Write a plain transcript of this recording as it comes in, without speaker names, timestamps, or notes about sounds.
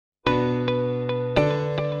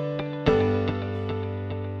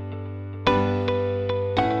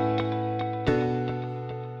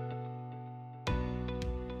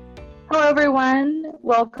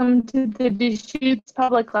Welcome to the Deschutes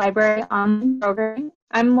Public Library online program.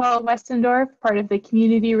 I'm Laurel Westendorf, part of the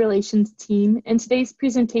Community Relations team, and today's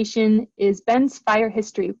presentation is Ben's Fire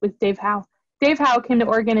History with Dave Howe. Dave Howe came to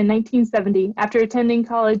Oregon in 1970 after attending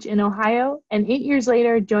college in Ohio, and 8 years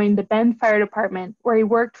later joined the Bend Fire Department, where he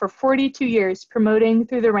worked for 42 years, promoting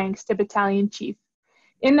through the ranks to Battalion Chief.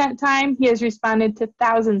 In that time, he has responded to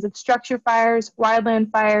thousands of structure fires,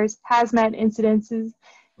 wildland fires, hazmat incidences,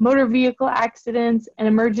 motor vehicle accidents, and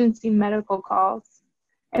emergency medical calls.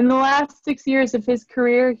 In the last 6 years of his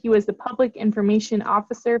career, he was the Public Information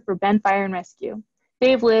Officer for Bend Fire and Rescue.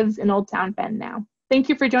 Dave lives in Old Town Bend now. Thank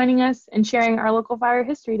you for joining us and sharing our local fire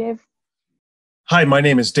history, Dave. Hi, my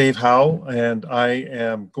name is Dave Howe, and I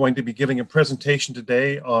am going to be giving a presentation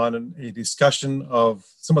today on a discussion of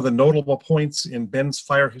some of the notable points in Bend's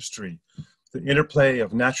fire history, the interplay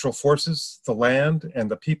of natural forces, the land, and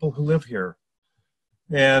the people who live here.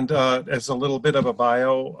 And as a little bit of a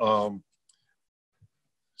bio,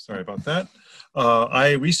 sorry about that.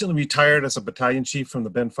 I recently retired as a battalion chief from the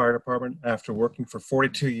Bend Fire Department after working for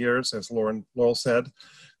 42 years, as Laurel said.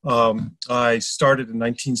 I started in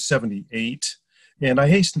 1978, and I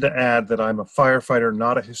hasten to add that I'm a firefighter,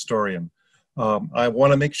 not a historian. I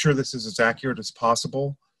want to make sure this is as accurate as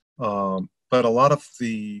possible, but a lot of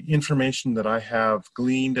the information that I have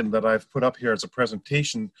gleaned and that I've put up here as a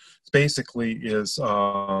presentation basically is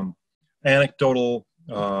anecdotal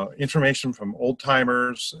information from old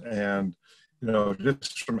timers and, you know,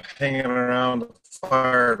 just from hanging around the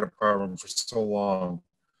fire department for so long.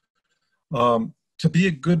 To be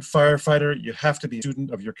a good firefighter, you have to be a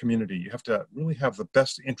student of your community. You have to really have the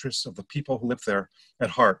best interests of the people who live there at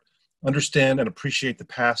heart, understand and appreciate the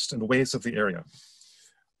past and the ways of the area.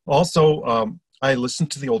 Also, I listen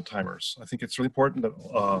to the old timers. I think it's really important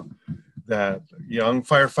that, that young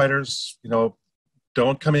firefighters, you know,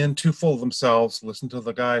 don't come in too full of themselves. Listen to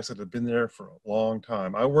the guys that have been there for a long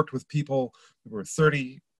time. I worked with people who were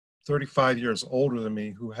 30, 35 years older than me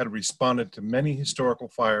who had responded to many historical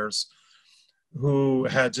fires, who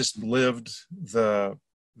had just lived the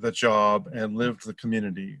job and lived the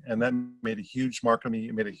community. And that made a huge mark on me.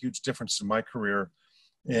 It made a huge difference in my career.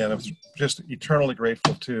 And I'm just eternally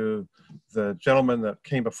grateful to the gentleman that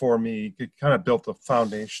came before me. It kind of built the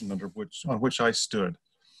foundation on which I stood.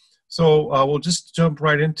 So we'll just jump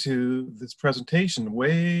right into this presentation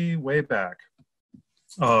way back.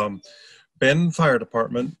 Bend Fire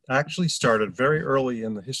Department actually started very early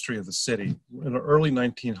in the history of the city, in the early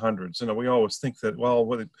 1900s. And we always think that,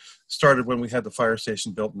 well, it started when we had the fire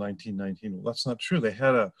station built in 1919. Well, that's not true. They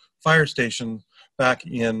had a fire station back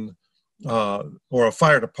in, or a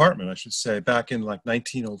fire department, I should say, back in like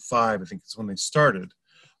 1905, I think is when they started.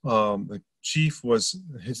 The chief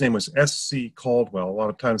his name was S.C. Caldwell. A lot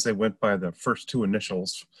of times they went by the first two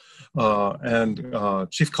initials.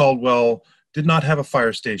 Chief Caldwell did not have a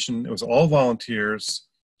fire station. It was all volunteers.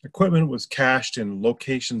 Equipment was cached in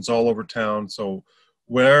locations all over town. So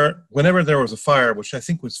whenever there was a fire, which I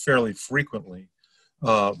think was fairly frequently,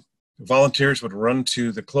 volunteers would run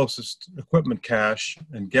to the closest equipment cache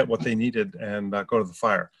and get what they needed and go to the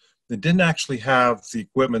fire. They didn't actually have the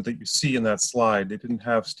equipment that you see in that slide. They didn't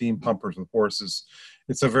have steam pumpers with horses.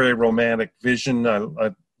 It's a very romantic vision.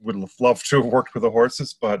 I would have loved to have worked with the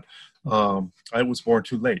horses, but I was born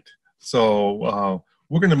too late. So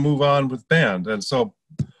we're going to move on with Bend. And so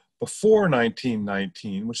before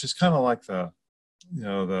 1919, which is kind of like the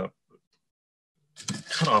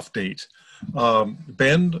cutoff date,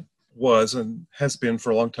 Bend was and has been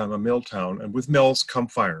for a long time a mill town, and with mills come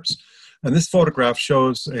fires. And this photograph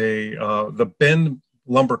shows the Bend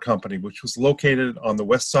Lumber Company, which was located on the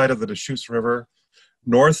west side of the Deschutes River,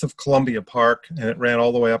 north of Columbia Park, and it ran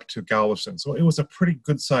all the way up to Galveston. So it was a pretty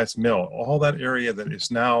good-sized mill. All that area that is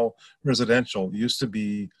now residential used to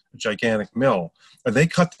be a gigantic mill. And they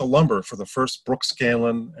cut the lumber for the first Brooks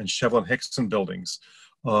Scanlon and Shevlin Hickson buildings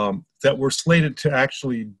that were slated to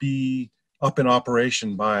actually be up in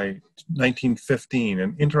operation by 1915.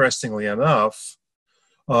 And interestingly enough,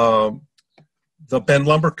 the Bend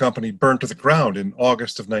Lumber Company burned to the ground in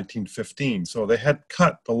August of 1915. So they had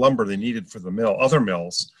cut the lumber they needed for the mill, other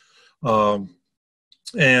mills, and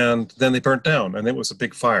then they burnt down, and it was a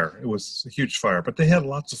big fire. It was a huge fire, but they had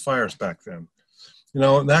lots of fires back then. You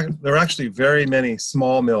know, there are actually very many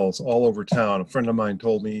small mills all over town. A friend of mine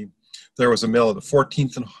told me there was a mill at the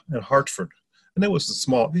 14th and Hartford, and it was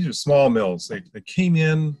these are small mills. They came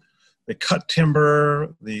in, they cut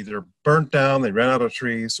timber, they either burnt down, they ran out of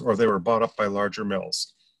trees, or they were bought up by larger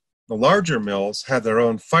mills. The larger mills had their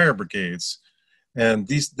own fire brigades, and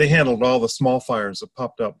they handled all the small fires that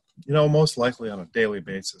popped up, you know, most likely on a daily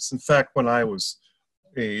basis. In fact, when I was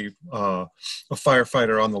a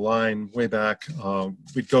firefighter on the line way back.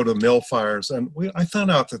 We'd go to mill fires, and I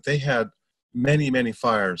found out that they had many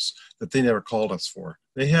fires that they never called us for.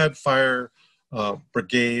 They had fire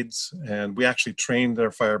brigades, and we actually trained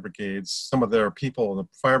their fire brigades. Some of their people in the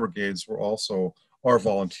fire brigades were also our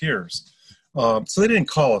volunteers. So they didn't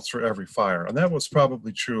call us for every fire, and that was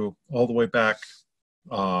probably true all the way back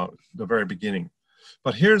the very beginning.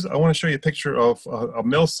 But I want to show you a picture of a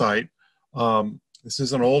mill site. This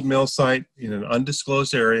is an old mill site in an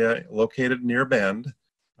undisclosed area located near Bend.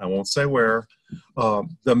 I won't say where.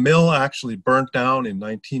 The mill actually burnt down in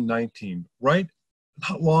 1919, right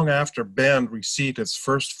not long after Bend received its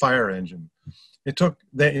first fire engine. It took,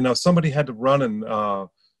 somebody had to run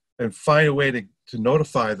and find a way to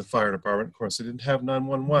notify the fire department. Of course, they didn't have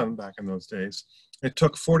 911 back in those days. It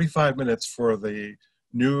took 45 minutes for the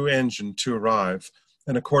new engine to arrive.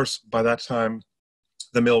 And of course, by that time,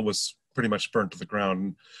 the mill was pretty much burnt to the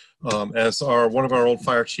ground. As one of our old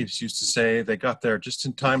fire chiefs used to say, they got there just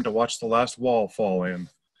in time to watch the last wall fall in.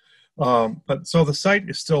 But so the site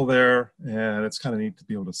is still there, and it's kind of neat to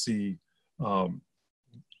be able to see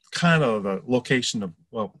kind of the location of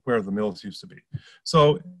where the mills used to be.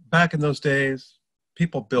 So back in those days,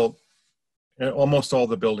 people built almost all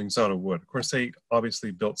the buildings out of wood. Of course, they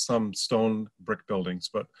obviously built some stone brick buildings,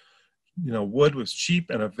 but wood was cheap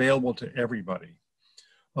and available to everybody.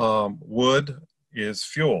 Wood is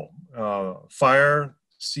fuel. Fire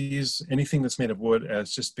sees anything that's made of wood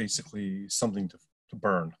as just basically something to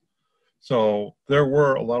burn. So there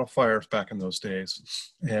were a lot of fires back in those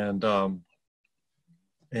days. And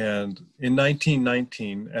in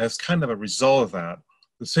 1919, as kind of a result of that,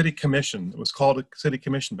 the city commission, it was called a city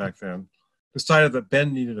commission back then, decided that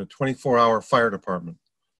Bend needed a 24-hour fire department.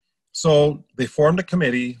 So they formed a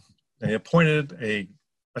committee. They appointed a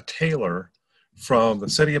tailor from the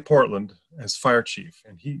city of Portland as fire chief.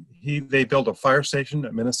 And they built a fire station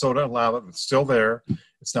at Minnesota and Lava that's still there.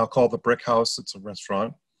 It's now called the Brick House. It's a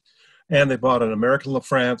restaurant. And they bought an American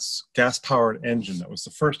LaFrance gas-powered engine. That was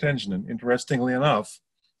the first engine. And interestingly enough,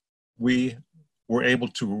 we were able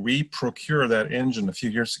to re-procure that engine a few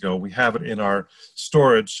years ago. We have it in our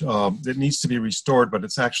storage. It needs to be restored, but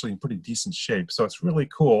it's actually in pretty decent shape. So it's really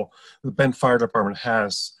cool. The Bend Fire Department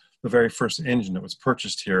has the very first engine that was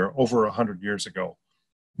purchased here over 100 years ago.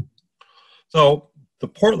 So the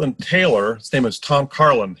Portland tailor, his name is Tom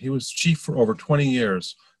Carlin. He was chief for over 20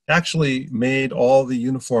 years. Actually made all the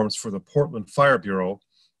uniforms for the Portland Fire Bureau.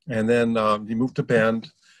 And then he moved to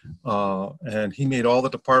Bend, and he made all the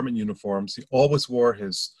department uniforms. He always wore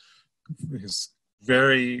his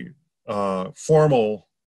very formal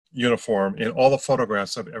uniform in all the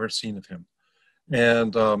photographs I've ever seen of him.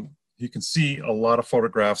 And you can see a lot of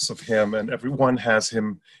photographs of him, and everyone has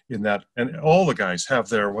him in that, and all the guys have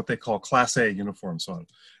their what they call Class A uniforms on.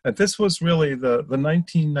 And this was really the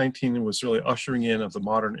 1919 was really ushering in of the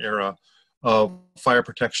modern era of fire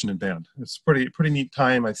protection in Bend. It's pretty neat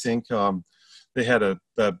time, I think. They had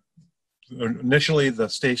initially the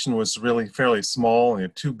station was really fairly small. They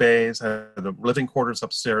had 2 bays, had the living quarters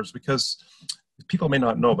upstairs, because people may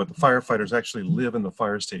not know, but the firefighters actually live in the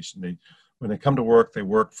fire station. When they come to work, they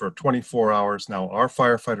work for 24 hours. Now, our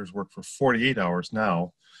firefighters work for 48 hours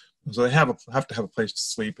now. So they have to have a place to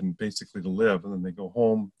sleep and basically to live, and then they go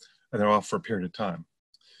home and they're off for a period of time.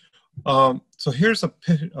 So here's a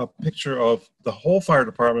picture of the whole fire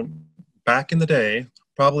department back in the day,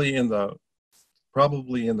 probably in the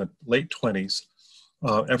late 20s.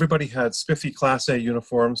 Everybody had spiffy Class A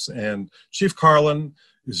uniforms, and Chief Carlin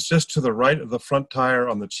is just to the right of the front tire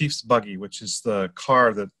on the chief's buggy, which is the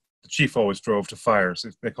car that the chief always drove to fires.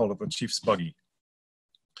 They called it the chief's buggy.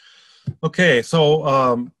 Okay,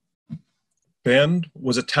 so Bend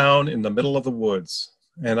was a town in the middle of the woods.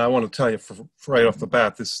 And I want to tell you right off the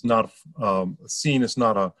bat, this is not a scene is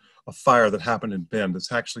not a fire that happened in Bend.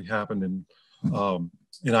 This actually happened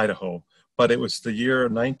in Idaho. But it was the year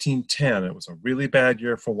 1910. It was a really bad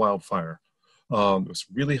year for wildfire. It was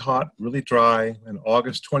really hot, really dry, and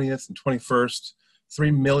August 20th and 21st,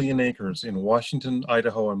 3 million acres in Washington,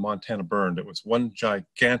 Idaho, and Montana burned. It was one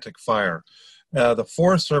gigantic fire. The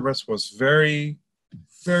Forest Service was very,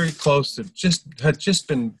 very close to had just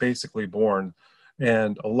been basically born.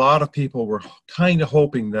 And a lot of people were kind of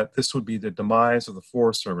hoping that this would be the demise of the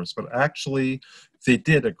Forest Service. But actually, they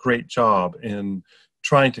did a great job in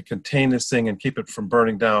trying to contain this thing and keep it from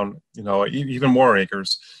burning down, even more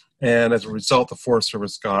acres. And as a result, the Forest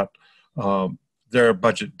Service got their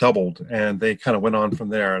budget doubled, and they kind of went on from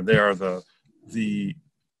there. They are the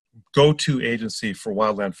go-to agency for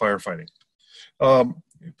wildland firefighting.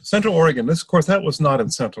 Central Oregon, of course, that was not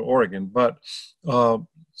in Central Oregon, but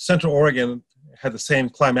Central Oregon had the same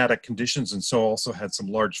climatic conditions, and so also had some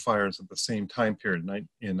large fires at the same time period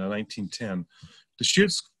in 1910.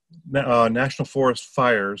 Deschutes National Forest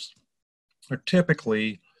fires are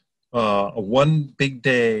typically a one big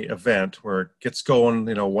day event where it gets going,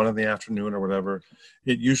 1 in the afternoon or whatever.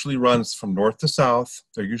 It usually runs from north to south.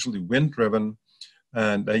 They're usually wind driven,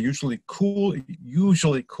 and they usually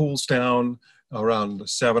cools down around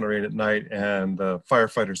 7 or 8 at night, and the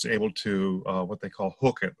firefighters are able to what they call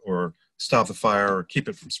hook it, or stop the fire or keep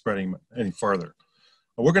it from spreading any farther.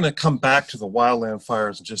 We're going to come back to the wildland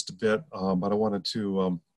fires in just a bit, but I wanted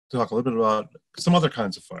to talk a little bit about some other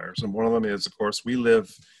kinds of fires. And one of them is, of course, we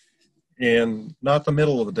live in not the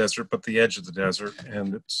middle of the desert, but the edge of the desert.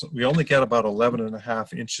 And we only get about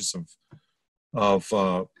 11.5 inches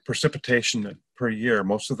of precipitation per year,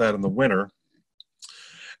 most of that in the winter.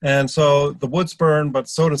 And so the woods burn, but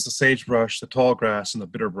so does the sagebrush, the tall grass, and the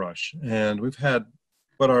bitterbrush. And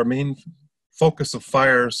but our main focus of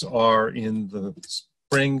fires are in the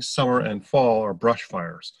spring, summer, and fall are brush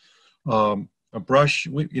fires. A brush,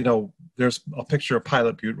 there's a picture of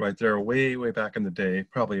Pilot Butte right there, way, way back in the day,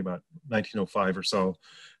 probably about 1905 or so.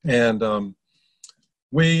 And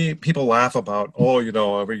people laugh about,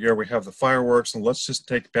 every year we have the fireworks, and let's just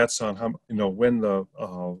take bets on how, when the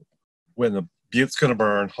Butte's going to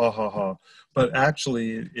burn, ha, ha, ha. But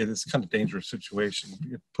actually, it is kind of a dangerous situation.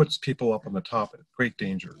 It puts people up on the top at great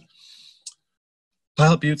danger.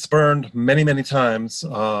 Pilot Butte's burned many, many times.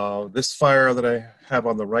 This fire that I have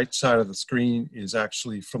on the right side of the screen is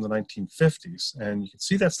actually from the 1950s. And you can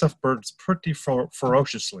see that stuff burns pretty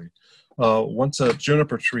ferociously. Once a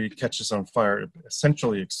juniper tree catches on fire, it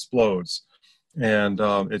essentially explodes. And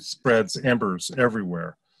it spreads embers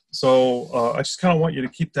everywhere. So I just kind of want you to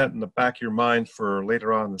keep that in the back of your mind for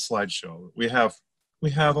later on in the slideshow. We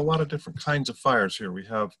have a lot of different kinds of fires here. We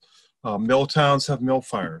have mill towns have mill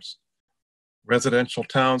fires. Residential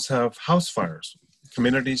towns have house fires.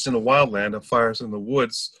 Communities in the wildland have fires in the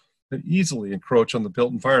woods that easily encroach on the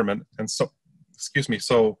built environment. And so,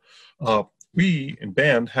 we in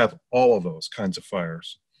Bend have all of those kinds of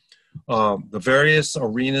fires. The various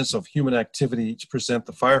arenas of human activity each present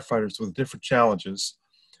the firefighters with different challenges,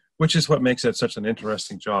 which is what makes it such an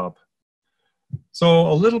interesting job. So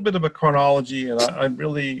a little bit of a chronology, and I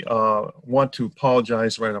really want to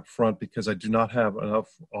apologize right up front because I do not have enough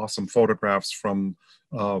awesome photographs from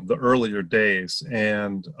the earlier days.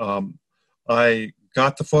 And I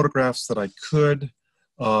got the photographs that I could.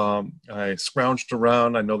 I scrounged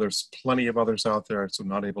around. I know there's plenty of others out there, so I'm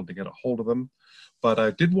not able to get a hold of them. But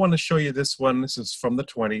I did want to show you this one. This is from the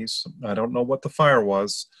 20s. I don't know what the fire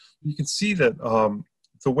was. You can see that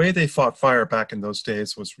the way they fought fire back in those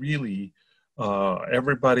days was really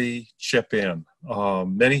everybody chip in.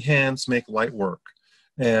 Many hands make light work.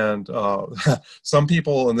 And some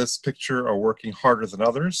people in this picture are working harder than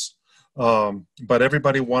others, but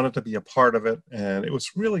everybody wanted to be a part of it. And it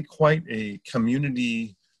was really quite a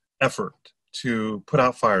community effort to put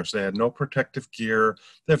out fires. They had no protective gear.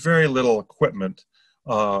 They had very little equipment.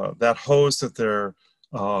 That hose that they're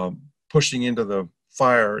pushing into the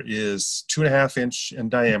fire is 2.5 inch in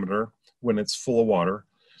diameter when it's full of water,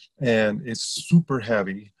 and it's super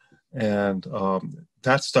heavy, and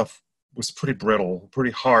that stuff was pretty brittle,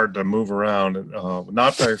 pretty hard to move around, and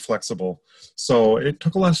not very flexible. So it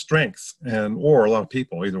took a lot of strength or a lot of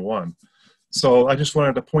people, either one. So I just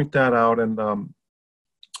wanted to point that out, and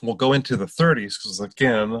we'll go into the 30s because,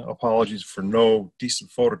 again, apologies for no decent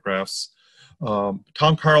photographs.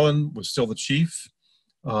 Tom Carlin was still the chief.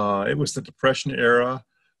 It was the Depression era.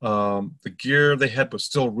 The gear they had was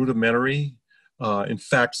still rudimentary. In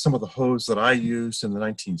fact, some of the hose that I used in the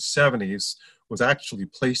 1970s was actually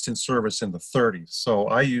placed in service in the 30s. So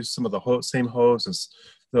I used some of the same hose as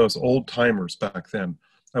those old timers back then.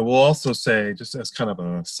 I will also say, just as kind of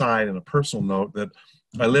an aside and a personal note, that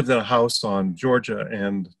I lived in a house on Georgia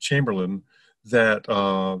and Chamberlain that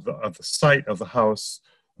the site of the house,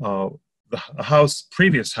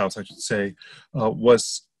 previous house, I should say,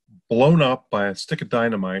 was blown up by a stick of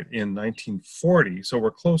dynamite in 1940. So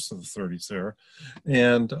we're close to the 30s there,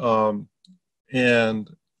 and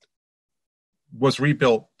was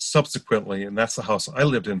rebuilt subsequently. And that's the house I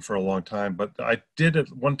lived in for a long time. But I did at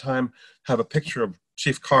one time have a picture of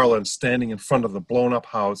Chief Carlin standing in front of the blown up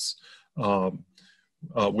house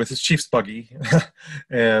with his chief's buggy.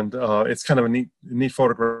 And it's kind of a neat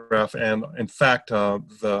photograph. And in fact,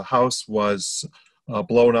 the house was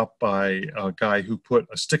blown up by a guy who put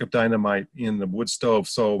a stick of dynamite in the wood stove.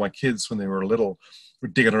 So my kids, when they were little, were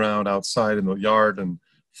digging around outside in the yard and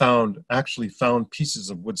actually found pieces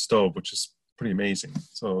of wood stove, which is pretty amazing.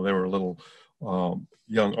 So they were little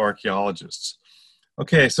young archaeologists.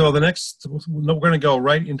 Okay, so the next, we're going to go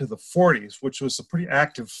right into the 40s, which was a pretty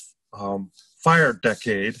active fire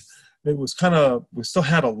decade. It was kind of, we still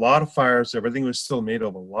had a lot of fires. Everything was still made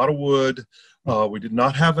of a lot of wood. We did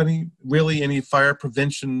not have any fire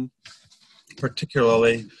prevention,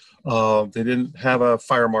 particularly. They didn't have a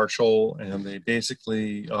fire marshal, and they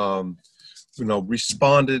basically,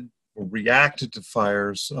 responded or reacted to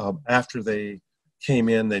fires after they came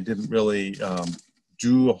in. They didn't really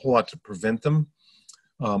do a whole lot to prevent them.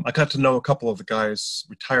 I got to know a couple of the guys,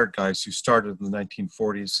 retired guys, who started in the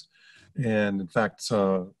 1940s, and in fact,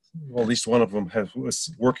 well, at least one of them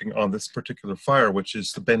was working on this particular fire, which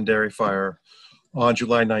is the Bend Dairy Fire on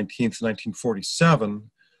July 19th,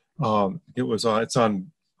 1947. It's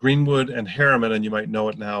on Greenwood and Harriman, and you might know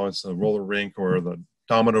it now as the roller rink or the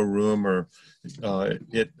Domino Room, or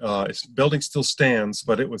its building still stands,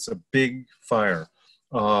 but it was a big fire.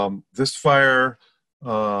 This fire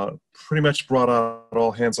pretty much brought out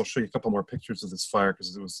all hands. I'll show you a couple more pictures of this fire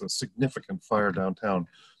because it was a significant fire downtown.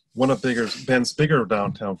 One of Bend's bigger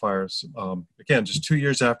downtown fires. Again, just 2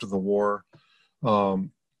 years after the war.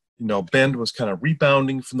 Bend was kind of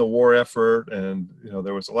rebounding from the war effort, and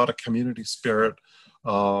there was a lot of community spirit.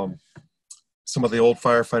 Some of the old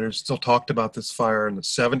firefighters still talked about this fire in the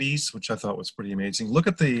 70s, which I thought was pretty amazing. Look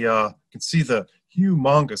at you can see the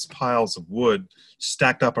humongous piles of wood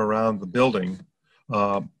stacked up around the building.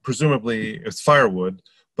 Presumably it's firewood,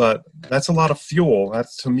 but that's a lot of fuel.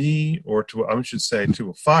 That's, to me, or I should say to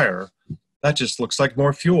a fire, that just looks like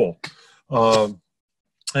more fuel. And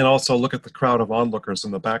also look at the crowd of onlookers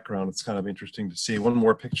in the background. It's kind of interesting to see. One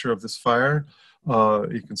more picture of this fire.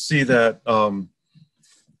 You can see that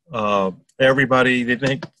everybody, it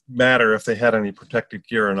didn't matter if they had any protective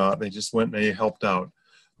gear or not. They just went and they helped out.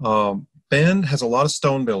 Bend has a lot of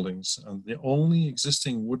stone buildings. The only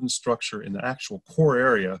existing wooden structure in the actual core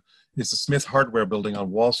area is the Smith Hardware Building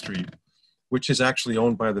on Wall Street, which is actually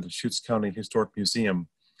owned by the Deschutes County Historic Museum.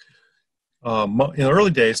 In the early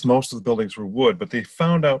days, most of the buildings were wood, but they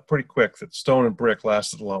found out pretty quick that stone and brick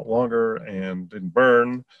lasted a lot longer and didn't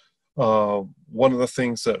burn. One of the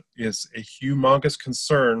things that is a humongous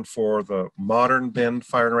concern for the modern Bend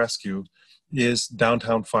Fire and Rescue is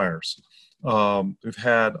downtown fires. We've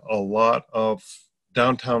had a lot of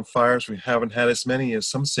downtown fires. We haven't had as many as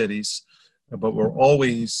some cities, but we're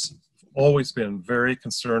always been very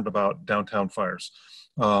concerned about downtown fires.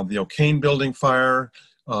 The O'Kane Building fire,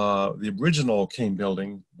 the original O'Kane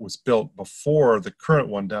Building was built before the current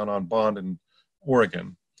one down on Bond in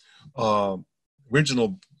Oregon.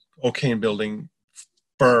 Original O'Kane Building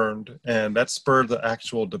burned, and that spurred the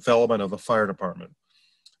actual development of the fire department.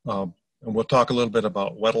 And we'll talk a little bit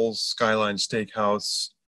about Weddell's Skyline Steakhouse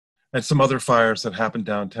and some other fires that happened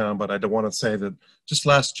downtown, but I do want to say that just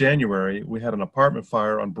last January, we had an apartment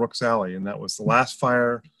fire on Brooks Alley, and that was the last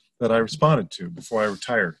fire that I responded to before I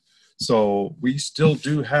retired. So we still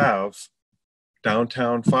do have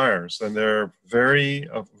downtown fires, and they're very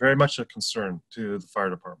much a concern to the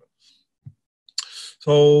fire department.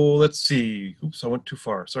 So let's see. Oops, I went too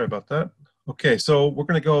far. Sorry about that. Okay, so we're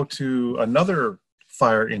going to go to another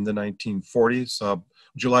fire in the 1940s,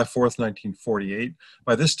 July 4th, 1948.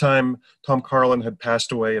 By this time, Tom Carlin had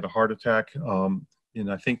passed away at a heart attack in,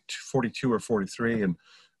 I think, 42 or 43, and a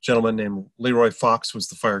gentleman named Leroy Fox was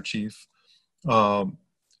the fire chief.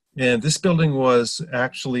 And this building was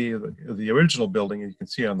actually the original building, you can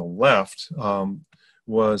see on the left,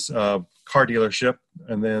 was a car dealership,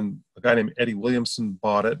 and then a guy named Eddie Williamson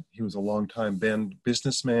bought it. He was a longtime Bend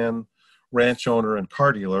businessman, ranch owner, and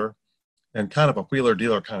car dealer, and kind of a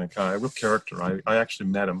wheeler-dealer kind of guy, a real character. I actually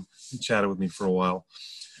met him. He chatted with me for a while.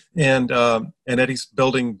 And Eddie's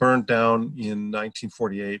building burned down in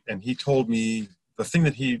 1948, and he told me the thing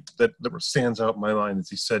that stands out in my mind is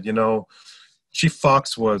he said, Chief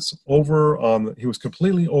Fox was he was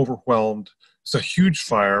completely overwhelmed. It's a huge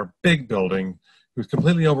fire, big building. He was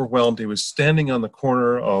completely overwhelmed. He was standing on the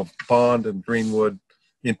corner of Bond and Greenwood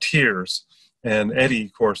in tears. And Eddie,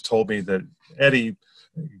 of course, told me that Eddie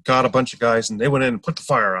got a bunch of guys and they went in and put the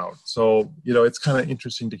fire out. So, it's kind of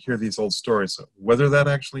interesting to hear these old stories. Whether that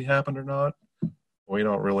actually happened or not, we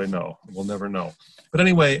don't really know. We'll never know. But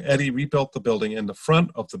anyway, Eddie rebuilt the building, and the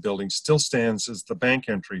front of the building still stands as the bank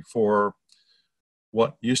entry for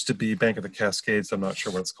what used to be Bank of the Cascades. I'm not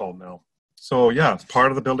sure what it's called now. So yeah,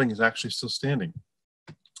 part of the building is actually still standing.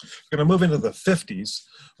 We're going to move into the 50s,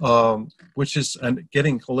 which is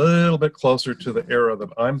getting a little bit closer to the era that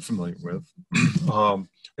I'm familiar with.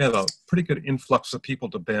 We had a pretty good influx of people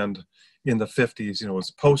to Bend in the 50s. It was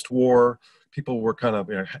post-war. people were kind of,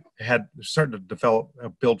 had started to develop,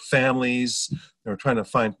 build families. They were trying to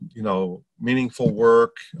find, meaningful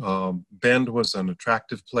work. Bend was an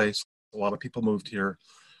attractive place. A lot of people moved here.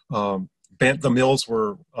 The mills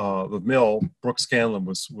were, the mill, Brooks Scanlon,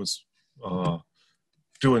 was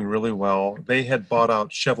doing really well. They had bought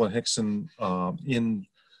out Shevlin Hickson in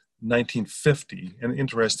 1950. And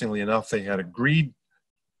interestingly enough, they had agreed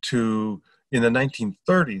to, in the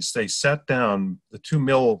 1930s, they sat down, the two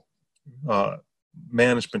mill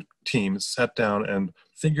management teams sat down and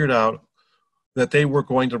figured out that they were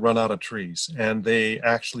going to run out of trees. And they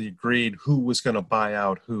actually agreed who was going to buy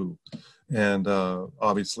out who. And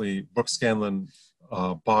obviously, Brooks Scanlon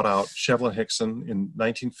bought out Shevlin Hickson in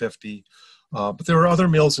 1950. But there were other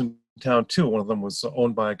mills in town too. One of them was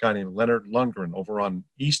owned by a guy named Leonard Lundgren over on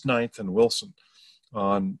East 9th and Wilson.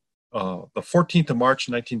 On the 14th of March,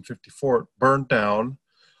 1954, it burned down.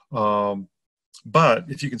 But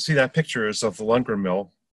if you can see that picture is of the Lundgren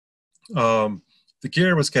mill. The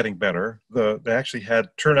gear was getting better. They actually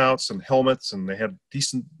had turnouts and helmets, and they had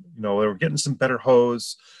decent, they were getting some better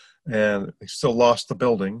hose, and they still lost the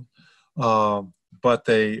building. But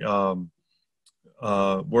they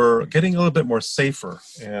were getting a little bit more safer,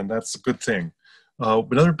 and that's a good thing.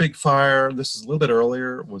 Another big fire, this is a little bit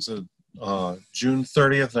earlier, was June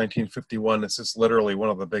 30th, 1951. This is literally one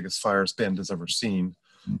of the biggest fires Bend has ever seen.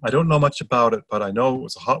 I don't know much about it, but I know it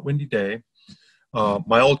was a hot, windy day.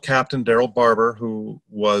 My old captain, Darrell Barber, who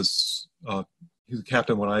was he was a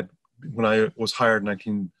captain when I was hired in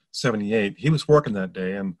 1978, he was working that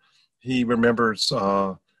day, and he remembers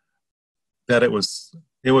that it was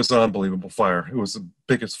an unbelievable fire. It was the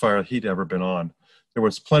biggest fire he'd ever been on. There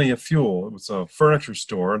was plenty of fuel. It was a furniture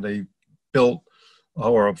store. They built,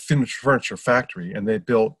 or a finished furniture factory, and they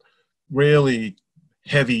built really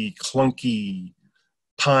heavy, clunky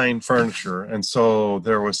pine furniture. And so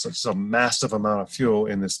there was such a massive amount of fuel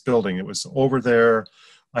in this building. It was over there.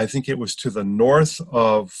 I think it was to the north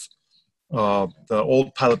of the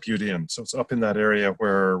old Pilot Butte Inn. So it's up in that area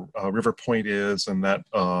where River Point is, and that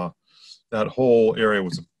whole area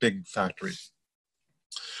was a big factory.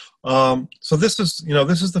 So this is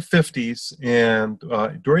the 50s, and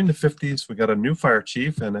during the 50s, we got a new fire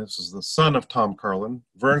chief, and this is the son of Tom Carlin,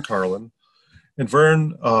 Vern Carlin. And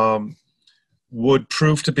Vern would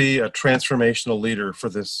prove to be a transformational leader for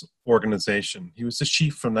this organization. He was the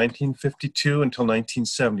chief from 1952 until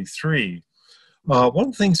 1973. One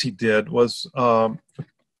of the things he did was the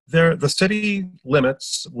city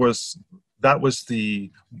limits was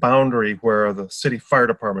the boundary where the city fire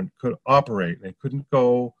department could operate. They couldn't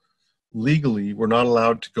go legally, were not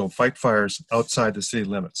allowed to go fight fires outside the city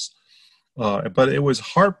limits. But it was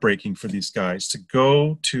heartbreaking for these guys to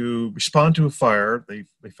go to respond to a fire they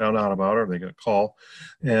found out about, or they got a call,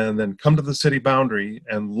 and then come to the city boundary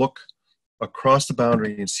and look across the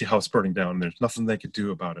boundary and see how it's burning down. There's nothing they could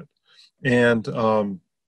do about it. And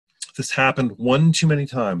this happened one too many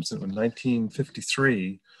times. In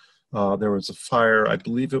 1953, there was a fire, I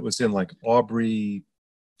believe it was in like Awbrey,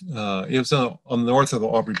 it was on the north of the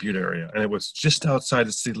Awbrey Butte area, and it was just outside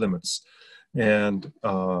the city limits. And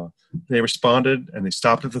they responded, and they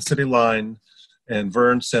stopped at the city line, and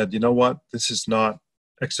Vern said, you know what, this is not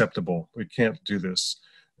acceptable. We can't do this.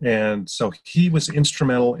 And so he was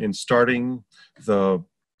instrumental in starting the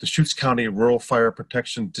Deschutes County Rural Fire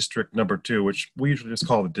Protection District number 2, which we usually just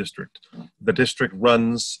call the district. The district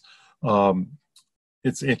runs,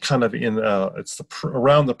 it's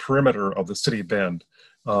around the perimeter of the city of Bend,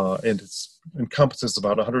 and it encompasses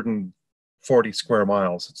about 140 square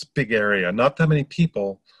miles. It's a big area. Not that many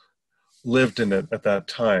people lived in it at that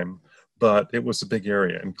time, but it was a big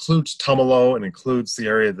area. It includes Tumalo, and includes the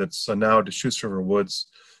area that's now Deschutes River Woods.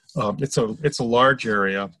 It's a large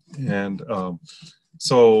area, and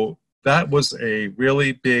so that was a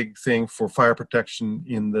really big thing for fire protection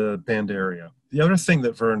in the Bend area. The other thing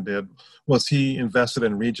that Vern did was he invested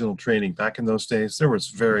in regional training. Back in those days, there was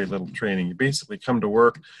very little training. You basically come to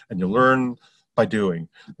work and you learn by doing,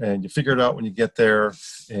 and you figure it out when you get there.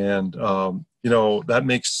 And that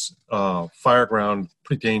makes Fireground a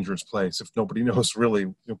pretty dangerous place if nobody knows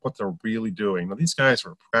really what they're really doing. Now, these guys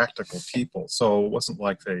were practical people, so it wasn't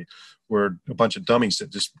like they were a bunch of dummies that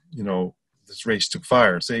just this race to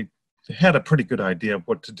fires. They had a pretty good idea of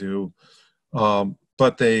what to do,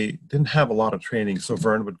 but they didn't have a lot of training. So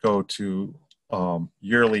Vern would go to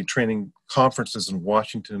yearly training conferences in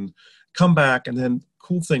Washington, come back, and then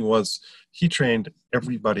cool thing was he trained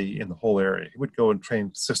everybody in the whole area. He would go and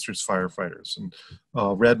train Sisters firefighters and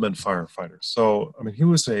Redmond firefighters. So, I mean, he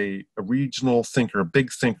was a regional thinker, a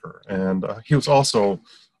big thinker, and he was also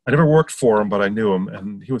I never worked for him, but I knew him,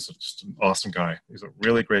 and he was just an awesome guy. He's a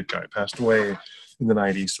really great guy. Passed away in the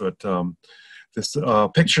 90s, but this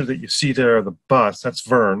picture that you see there, the bus, that's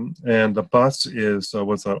Vern, and the bus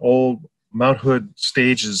was an old Mount Hood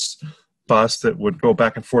Stages bus that would go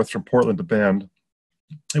back and forth from Portland to Bend.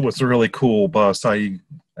 It was a really cool bus. I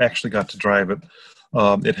actually got to drive it.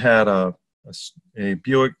 It had a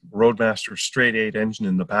Buick Roadmaster straight 8 engine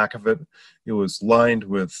in the back of it. It was lined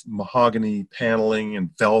with mahogany paneling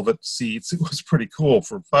and velvet seats. It was pretty cool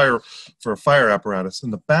for a fire apparatus.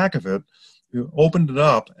 In the back of it, you opened it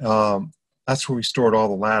up. That's where we stored all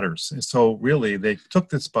the ladders. And so really, they took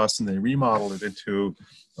this bus and they remodeled it into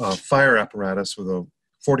a fire apparatus with a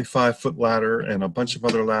 45-foot ladder and a bunch of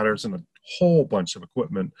other ladders and a whole bunch of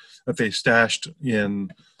equipment that they stashed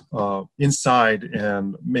inside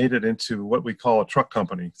and made it into what we call a truck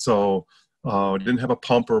company. So it didn't have a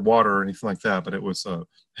pump or water or anything like that, but it was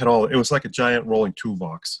it was like a giant rolling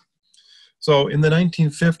toolbox. So in the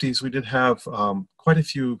 1950s, we did have quite a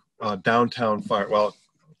few downtown fires. Well,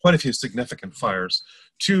 quite a few significant fires.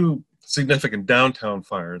 2 significant downtown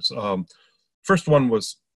fires. First one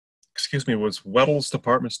was Weddell's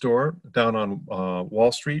department store down on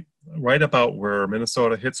Wall Street, right about where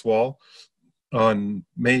Minnesota hits Wall. On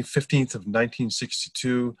May 15th of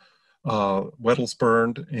 1962, Weddell's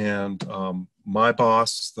burned, and my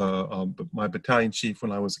boss, my battalion chief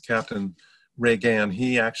when I was a captain, Ray Gann,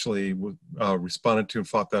 he actually responded to and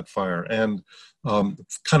fought that fire. And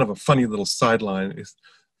kind of a funny little sideline is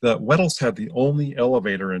that Weddell's had the only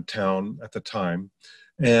elevator in town at the time,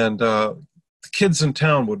 and the kids in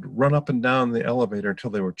town would run up and down the elevator until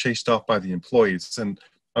they were chased off by the employees. And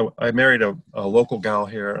I married a local gal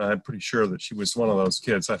here, and I'm pretty sure that she was one of those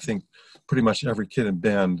kids. I think pretty much every kid in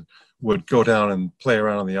Bend would go down and play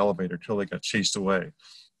around in the elevator until they got chased away.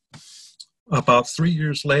 About 3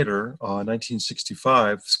 years later,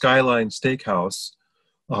 1965, Skyline Steakhouse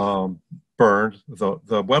burned.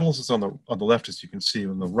 The Weddell's is on the left, as you can see.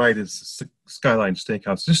 On the right is the Skyline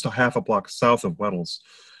Steakhouse, just a half a block south of Weddell's.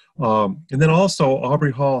 And then also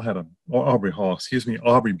Awbrey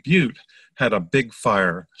Butte had a big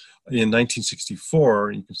fire in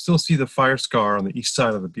 1964. You can still see the fire scar on the east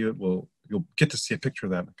side of the Butte. You'll get to see a picture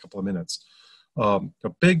of that in a couple of minutes.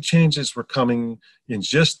 The big changes were coming in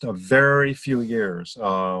just a very few years,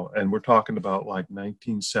 and we're talking about like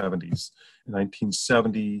 1970s. In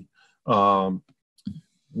 1970,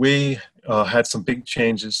 we had some big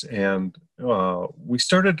changes, and we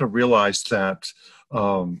started to realize that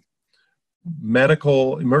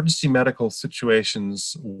emergency medical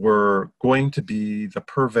situations were going to be the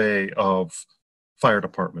purvey of fire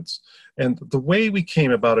departments. And the way we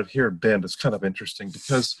came about it here at Bend is kind of interesting,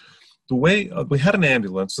 because the way we had an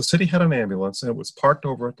ambulance, the city had an ambulance, and it was parked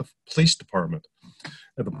over at the police department.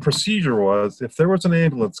 And the procedure was, if there was an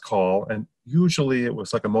ambulance call, and usually it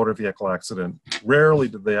was like a motor vehicle accident, rarely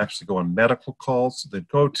did they actually go on medical calls, they'd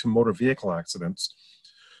go to motor vehicle accidents.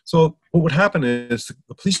 So what would happen is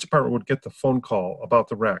the police department would get the phone call about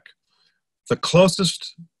the wreck. The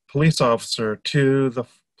closest police officer to the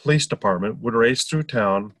police department would race through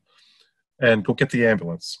town and go get the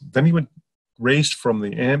ambulance. Then he would race from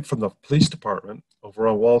the police department over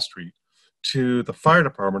on Wall Street to the fire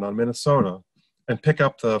department on Minnesota and pick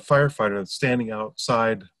up the firefighter that's standing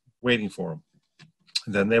outside waiting for him.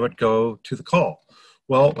 And then they would go to the call.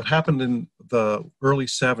 Well, what happened in the early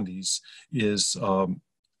 70s is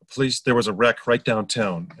there was a wreck right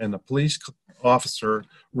downtown, and the police officer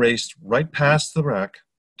raced right past the wreck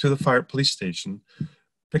to the police station,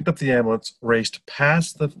 picked up the ambulance, raced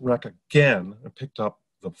past the wreck again, and picked up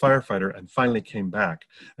the firefighter, and finally came back.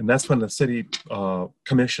 And that's when the city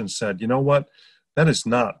commission said, you know what, that's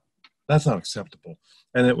not acceptable.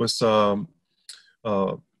 And it was a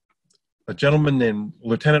gentleman named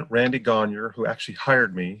Lieutenant Randy Gonier who actually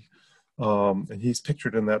hired me, and he's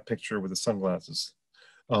pictured in that picture with the sunglasses.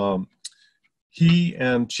 He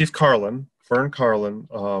and Chief Vern Carlin,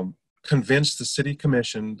 convinced the city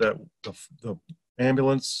commission that the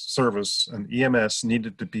ambulance service and EMS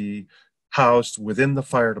needed to be housed within the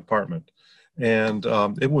fire department. And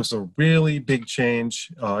it was a really big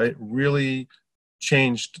change. It really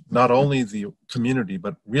changed not only the community,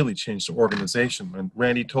 but really changed the organization. And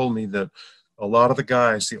Randy told me that a lot of the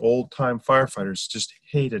guys, the old-time firefighters, just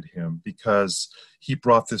hated him because he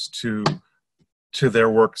brought this to their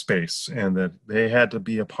workspace, and that they had to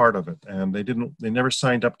be a part of it. And they never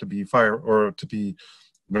signed up to be to be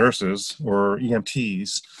nurses or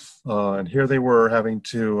EMTs. And here they were having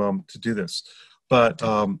to do this. But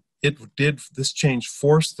this change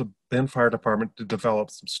forced the Bend Fire Department to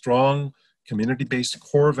develop some strong community-based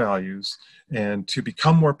core values and to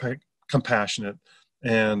become more compassionate,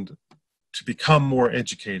 and to become more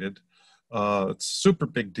educated. It's a super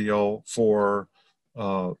big deal for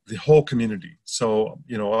the whole community. So,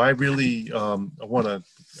 you know, I really I want a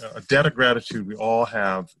debt of gratitude we all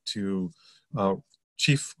have to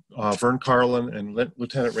Chief Vern Carlin and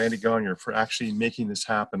Lieutenant Randy Gagner for actually making this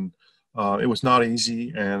happen. It was not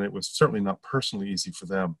easy, and it was certainly not personally easy for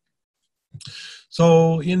them.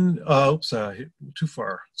 So too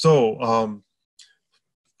far. So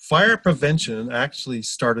fire prevention actually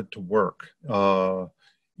started to work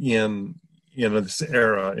in this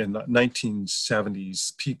era in the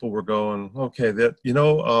 1970s. People were going, okay, that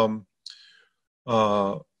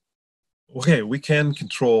okay, we can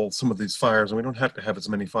control some of these fires, and we don't have to have as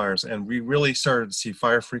many fires. And we really started to see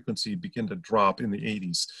fire frequency begin to drop in the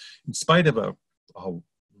 80s, in spite of a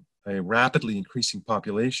rapidly increasing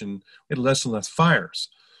population. We had less and less fires.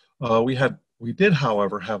 We did,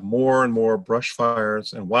 however, have more and more brush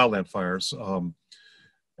fires and wildland fires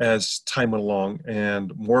as time went along,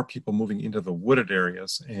 and more people moving into the wooded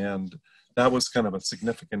areas. And that was kind of a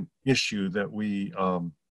significant issue that we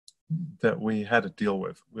had to deal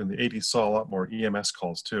with. In the 80s, saw a lot more EMS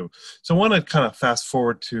calls too. So I want to kind of fast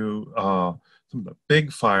forward to some of the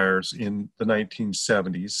big fires in the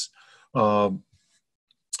 1970s.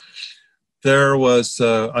 There was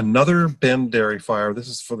another Bend dairy fire. This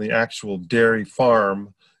is for the actual dairy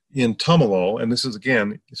farm in Tumalo, and this was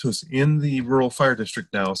in the rural fire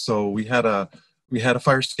district now. So we had a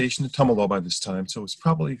fire station in Tumalo by this time. So it's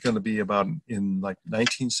probably going to be about in like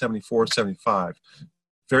 1974, 75.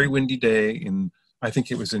 Very windy day I think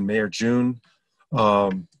it was in May or June.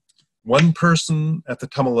 One person at the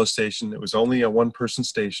Tumalo station. It was only a one-person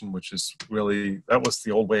station, which is really, that was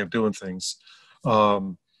the old way of doing things.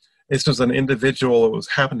 This was an individual that was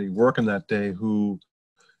happening to be working that day who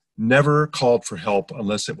never called for help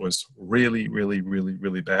unless it was really, really, really,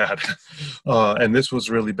 really bad. And this was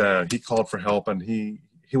really bad. He called for help, and he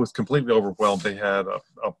was completely overwhelmed. They had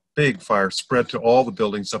a big fire spread to all the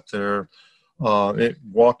buildings up there. It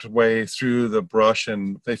walked away through the brush,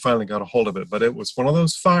 and they finally got a hold of it. But it was one of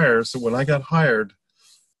those fires that when I got hired,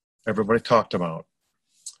 everybody talked about.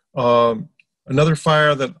 Another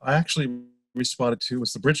fire that I actually responded to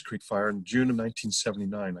was the Bridge Creek fire in June of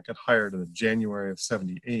 1979. I got hired in January of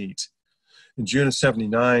 78. In June of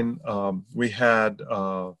 79, we had,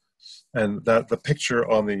 and the picture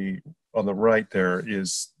on the right there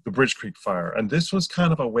is the Bridge Creek fire. And this was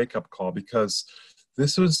kind of a wake-up call, because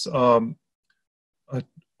this was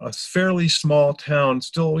a fairly small town.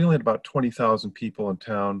 Still, we only had about 20,000 people in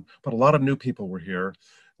town, but a lot of new people were here.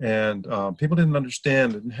 And people didn't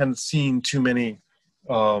understand and hadn't seen too many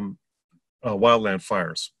wildland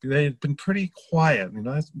fires. They had been pretty quiet. You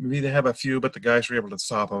know, maybe they have a few, but the guys were able to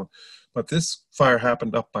stop them. But this fire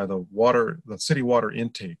happened up by the city water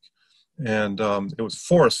intake. And it was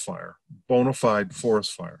forest fire, bona fide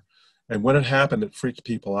forest fire. And when it happened, it freaked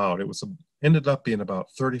people out. It was ended up being about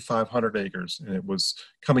 3,500 acres, and it was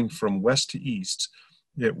coming from west to east.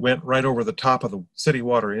 It went right over the top of the city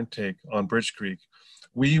water intake on Bridge Creek.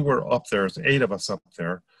 We were up there, there's 8 of us up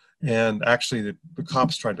there, and actually the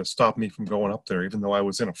cops tried to stop me from going up there, even though I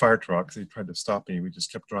was in a fire truck. They tried to stop me. We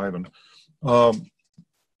just kept driving.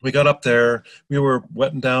 We got up there. We were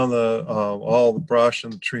wetting down all the brush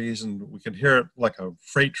and the trees, and we could hear it like a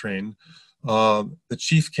freight train. The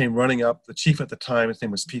chief came running up. The chief at the time, his name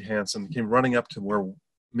was Pete Hansen, came running up to where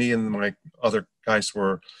me and my other guys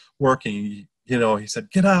were working. You know, he said,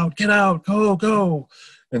 get out, go, go.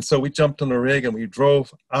 And so we jumped on the rig and we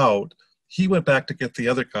drove out. He went back to get the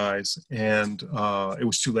other guys, and it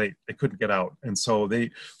was too late. They couldn't get out. And so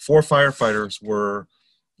 4 firefighters were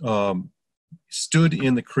stood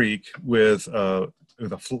in the creek with a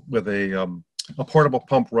portable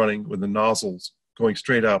pump running with the nozzles going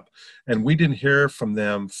straight up. And we didn't hear from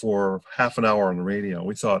them for half an hour on the radio.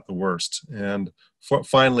 We thought the worst. And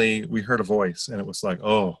finally we heard a voice, and it was like,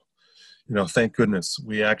 oh, you know, thank goodness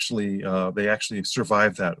they actually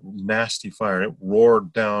survived that nasty fire. It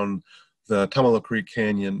roared down the Tumalo Creek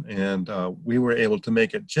Canyon, and we were able to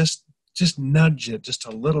make it just nudge it just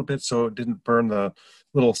a little bit so it didn't burn the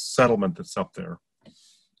little settlement that's up there.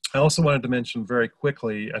 I also wanted to mention very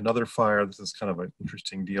quickly another fire. This is kind of an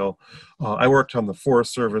interesting deal. I worked on the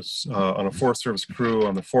Forest Service, on a Forest Service crew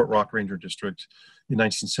on the Fort Rock Ranger District in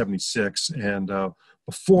 1976. And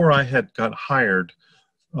before I had got hired,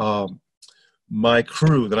 my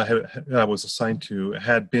crew that I was assigned to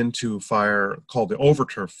had been to a fire called the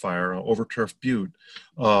Overturf Fire, Overturf Butte,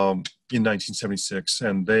 in 1976.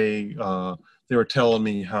 And they were telling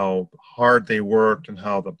me how hard they worked and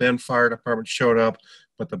how the Bend Fire Department showed up.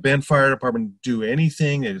 But the Bend Fire Department didn't do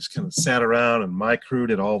anything. They just kind of sat around, and my crew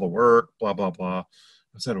did all the work, blah, blah, blah.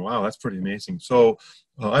 I said, wow, that's pretty amazing. So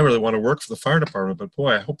I really want to work for the fire department, but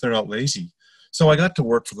boy, I hope they're not lazy. So I got to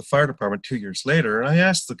work for the fire department 2 years later, and I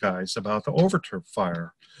asked the guys about the Overturf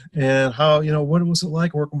fire and how, what was it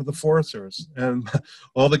like working with the Forest Service? And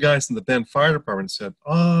all the guys in the Bend Fire Department said,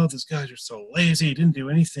 oh, these guys are so lazy, didn't do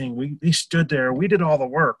anything. They stood there, we did all the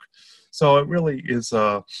work. So it really is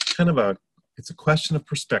it's a question of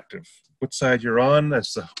perspective, which side you're on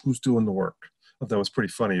as to who's doing the work. I thought that was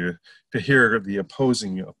pretty funny to hear the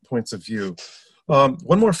opposing points of view.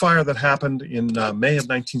 One more fire that happened in May of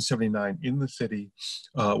 1979 in the city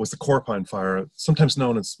was the Corpine fire, sometimes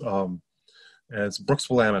known as Brooks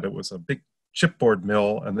Willamette. It was a big chipboard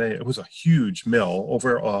mill, and it was a huge mill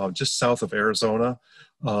over just south of Arizona,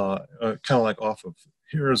 kind of like off of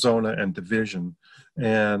Arizona and Division,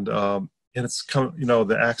 and it's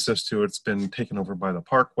the access to it's been taken over by the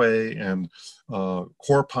Parkway, and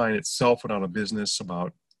Corpine itself went out of business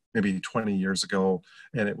about maybe 20 years ago,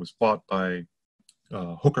 and it was bought by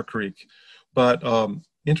Hooker Creek. But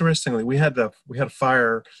interestingly, we had a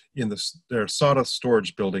fire in their sawdust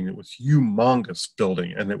storage building. It was humongous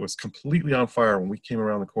building, and it was completely on fire. When we came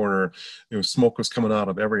around the corner, smoke was coming out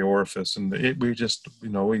of every orifice, and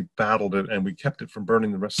we battled it, and we kept it from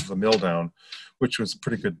burning the rest of the mill down, which was a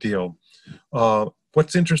pretty good deal.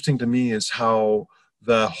 What's interesting to me is how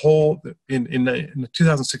the whole in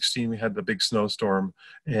 2016 we had the big snowstorm,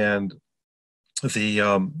 and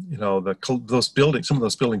those buildings, some of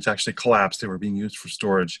those buildings actually collapsed. They were being used for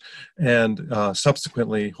storage, and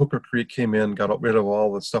subsequently Hooker Creek came in, got rid of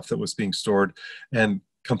all the stuff that was being stored, and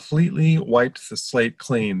completely wiped the slate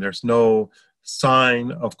clean. There's no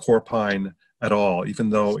sign of Corpine at all, even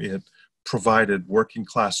though it provided working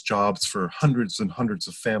class jobs for hundreds and hundreds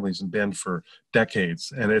of families in Bend for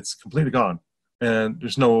decades, and it's completely gone. And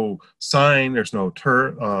there's no sign, there's no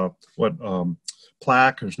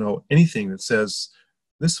plaque, there's no anything that says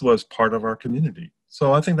this was part of our community.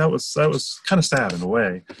 So I think that was kind of sad in a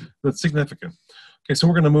way, but significant. Okay, so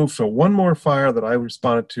we're going to move to one more fire that I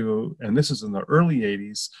responded to, and this is in the early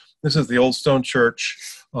 80s. This is the Old Stone Church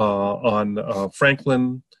on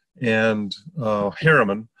Franklin and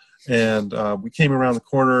Harriman, and we came around the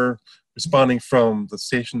corner responding from the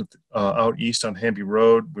station out east on Hamby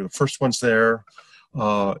Road. We were the first ones there.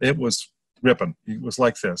 It was ripping. It was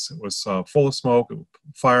like this. It was full of smoke.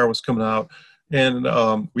 Fire was coming out. And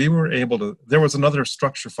we were able to, there was another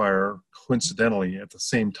structure fire, coincidentally, at the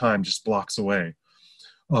same time, just blocks away.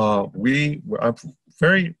 I'm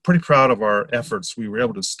pretty proud of our efforts. We were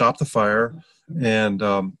able to stop the fire and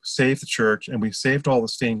save the church, and we saved all the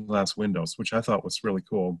stained glass windows, which I thought was really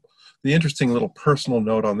cool. The interesting little personal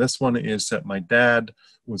note on this one is that my dad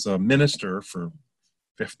was a minister for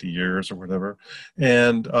 50 years or whatever,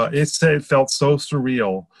 and it felt so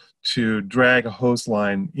surreal to drag a hose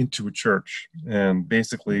line into a church and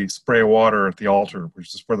basically spray water at the altar,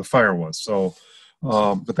 which is where the fire was. So,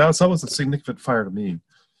 but that was a significant fire to me.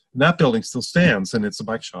 And that building still stands, and it's a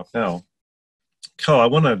bike shop now. Cal, I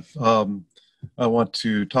want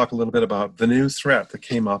to talk a little bit about the new threat that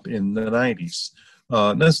came up in the 90s.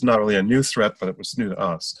 This is not really a new threat, but it was new to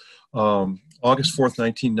us. August 4th,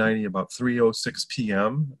 1990, about 3:06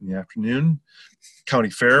 p.m. in the afternoon, county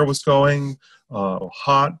fair was going,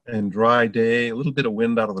 hot and dry day, a little bit of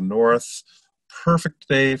wind out of the north, perfect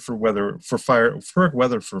day for fire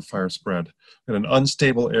spread. And an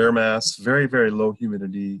unstable air mass, very, very low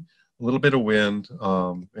humidity, a little bit of wind,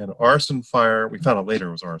 and an arson fire. We found out later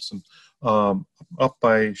it was arson, up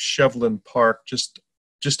by Shevlin Park, just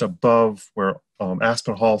above where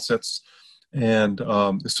Aspen Hall sits. And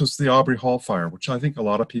this was the Awbrey Hall fire, which I think a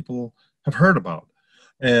lot of people have heard about.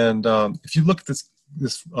 And if you look at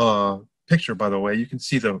this picture, by the way, you can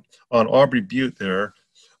see on Awbrey Butte there,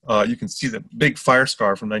 you can see the big fire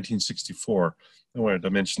scar from 1964. I wanted to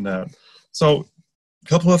mention that. So a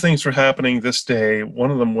couple of things were happening this day.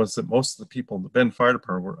 One of them was that most of the people in the Bend Fire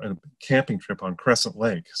Department were on a camping trip on Crescent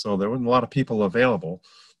Lake. So there wasn't a lot of people available.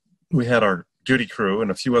 We had our duty crew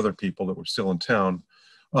and a few other people that were still in town.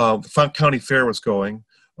 The county fair was going,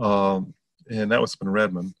 and that was up in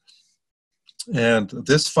Redmond. And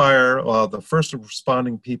this fire, the first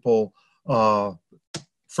responding people,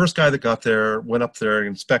 first guy that got there went up there and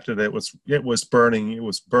inspected it. It was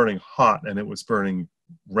burning hot, and it was burning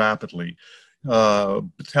rapidly.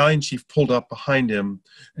 Battalion Chief pulled up behind him,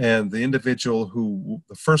 and the individual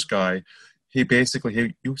the first guy, he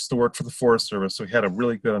used to work for the Forest Service, so he had a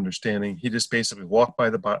really good understanding. He just basically walked by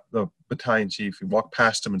the Battalion Chief. He walked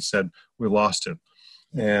past him and said, "We lost it."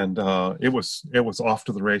 And it was off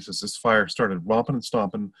to the races. This fire started romping and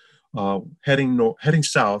stomping, heading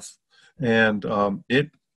south, and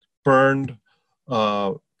it burned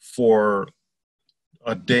for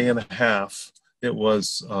a day and a half. It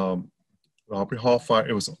was the Awbrey Hall fire.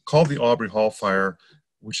 It was called the Awbrey Hall fire,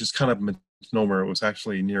 which is kind of a misnomer. It was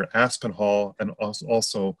actually near Aspen Hall and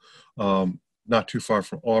also not too far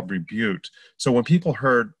from Aubrey Butte. So when people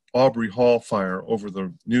heard Awbrey Hall fire over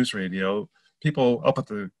the news radio, people up at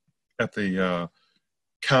the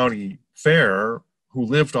county fair who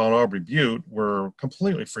lived on Aubrey Butte were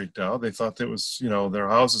completely freaked out. They thought that was, their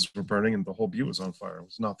houses were burning and the whole butte was on fire. It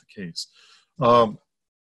was not the case. A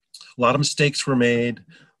lot of mistakes were made.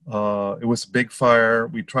 It was a big fire.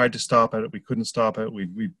 We tried to stop it. We couldn't stop it.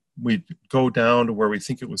 We'd go down to where we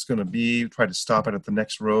think it was going to be, try to stop it at the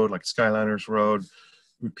next road, like Skyliners Road.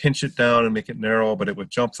 We'd pinch it down and make it narrow, but it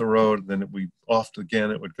would jump the road. Then it would off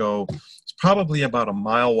again. It would go. It's probably about a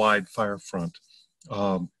mile-wide fire front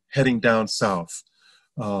heading down south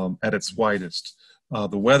at its widest.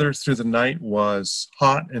 The weather through the night was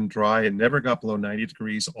hot and dry. It never got below 90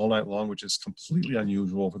 degrees all night long, which is completely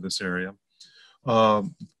unusual for this area.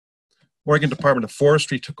 Oregon Department of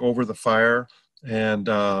Forestry took over the fire, and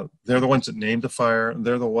they're the ones that named the fire.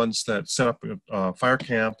 They're the ones that set up a fire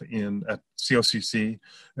camp at COCC.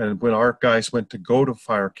 And when our guys went to go to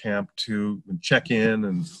fire camp to check in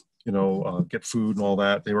and get food and all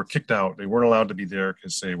that, they were kicked out. They weren't allowed to be there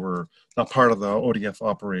because they were not part of the ODF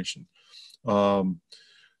operation.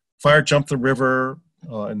 Fire jumped the river in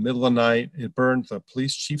the middle of the night. It burned the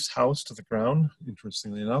police chief's house to the ground,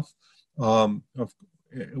 interestingly enough.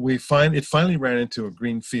 It finally ran into a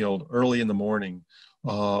green field early in the morning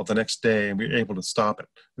the next day, and we were able to stop it.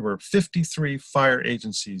 There were 53 fire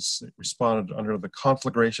agencies that responded under the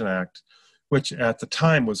Conflagration Act, which at the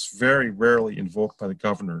time was very rarely invoked by the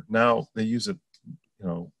governor. Now they use it,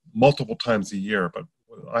 multiple times a year. But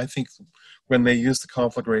I think when they used the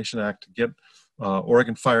Conflagration Act to get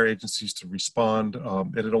Oregon fire agencies to respond,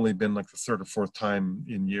 it had only been like the third or fourth time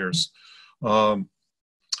in years.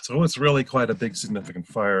 So it's really quite a big, significant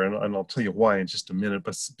fire, and I'll tell you why in just a minute,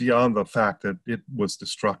 but beyond the fact that it was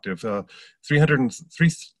destructive.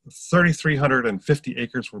 3,350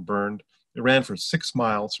 acres were burned. It ran for 6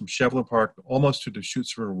 miles from Shevlin Park almost to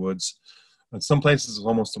Deschutes River Woods. In some places, it was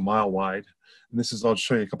almost a mile wide. And I'll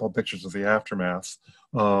show you a couple of pictures of the aftermath.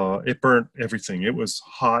 It burnt everything. It was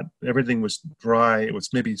hot. Everything was dry. It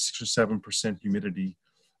was maybe 6 or 7% humidity.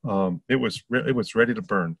 It was ready to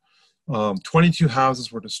burn. 22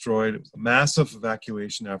 houses were destroyed. It was a massive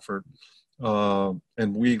evacuation effort,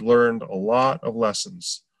 and we learned a lot of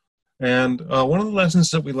lessons. And one of the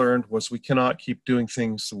lessons that we learned was we cannot keep doing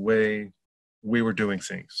things the way we were doing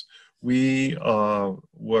things. We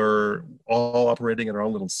were all operating in our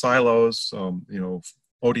own little silos.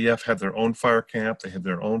 ODF had their own fire camp. They had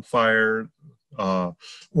their own fire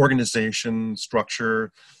organization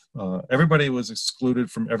structure. Everybody was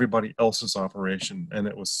excluded from everybody else's operation, and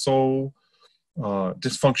it was so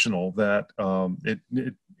dysfunctional that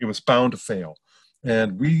it was bound to fail.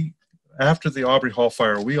 And after the Awbrey Hall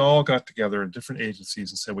fire, we all got together in different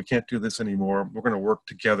agencies and said, we can't do this anymore. We're going to work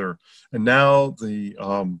together. And now the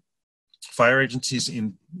fire agencies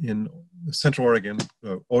in Central Oregon,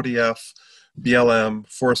 ODF, BLM,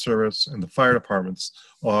 Forest Service, and the fire departments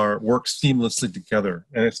work seamlessly together.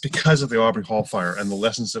 And it's because of the Awbrey Hall fire and the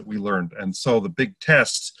lessons that we learned. And so the big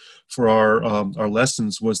test for our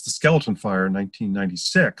lessons was the Skeleton fire in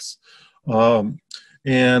 1996.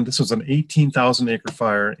 And this was an 18,000 acre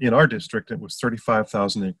fire in our district. It was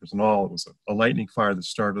 35,000 acres in all. It was a lightning fire that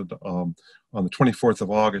started on the 24th of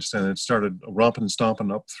August, and it started romping and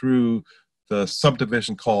stomping up through the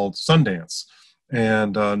subdivision called Sundance.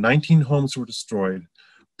 And 19 homes were destroyed.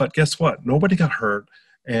 But guess what? Nobody got hurt.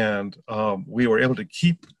 And we were able to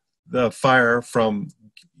keep the fire from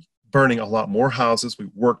burning a lot more houses. We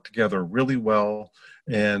worked together really well.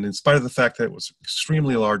 And in spite of the fact that it was an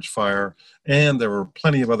extremely large fire, and there were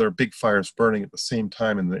plenty of other big fires burning at the same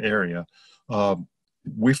time in the area,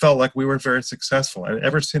 we felt like we were very successful. And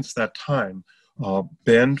ever since that time,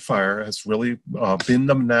 Bend Fire has really been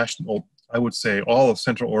the national, I would say all of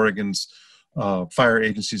Central Oregon's fire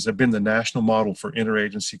agencies have been the national model for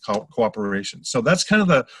interagency cooperation. So that's kind of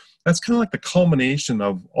like the culmination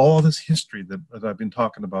of all this history that I've been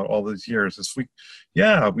talking about all these years.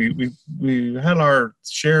 We had our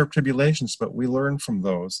share of tribulations, but we learned from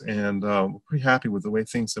those, and we're pretty happy with the way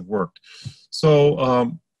things have worked. So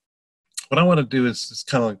what I want to do is just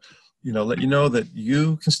kind of let you know that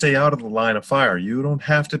you can stay out of the line of fire. You don't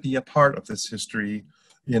have to be a part of this history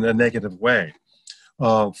in a negative way.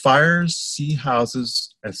 Fires see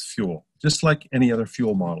houses as fuel, just like any other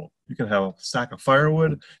fuel model. You can have a stack of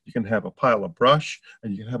firewood, you can have a pile of brush,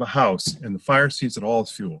 and you can have a house, and the fire sees it all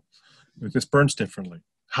as fuel. It just burns differently.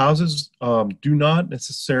 Houses do not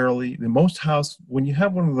necessarily, most houses, when you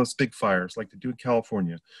have one of those big fires like they do in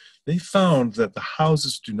California, they found that the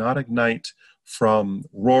houses do not ignite from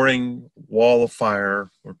roaring wall of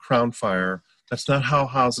fire or crown fire. That's not how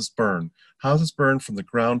houses burn. Houses burn from the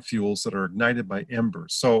ground fuels that are ignited by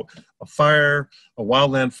embers. So a fire, a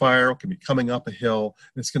wildland fire can be coming up a hill,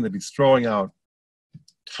 and it's going to be throwing out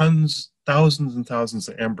tons, thousands and thousands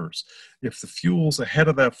of embers. If the fuels ahead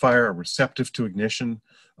of that fire are receptive to ignition,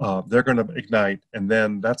 they're going to ignite, and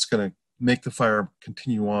then that's going to make the fire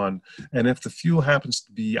continue on. And if the fuel happens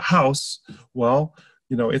to be a house, well,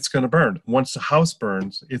 you know, it's going to burn. Once the house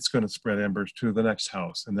burns, it's going to spread embers to the next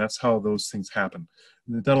house, and that's how those things happen.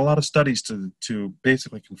 And they've done a lot of studies to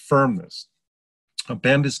basically confirm this.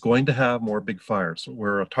 Bend is going to have more big fires.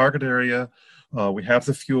 We're a target area. We have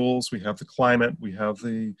the fuels, we have the climate, we have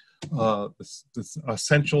the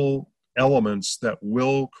essential elements that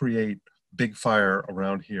will create big fire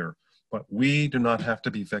around here. But we do not have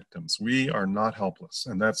to be victims. We are not helpless.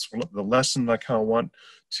 And that's the lesson I kind of want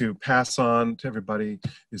to pass on to everybody,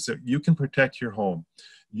 is that you can protect your home.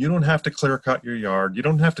 You don't have to clear cut your yard. You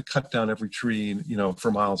don't have to cut down every tree, you know,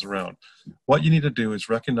 for miles around. What you need to do is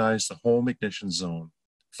recognize the home ignition zone.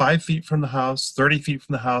 5 feet from the house, 30 feet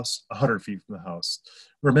from the house, 100 feet from the house.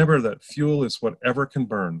 Remember that fuel is whatever can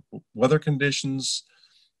burn. Weather conditions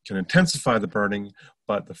can intensify the burning,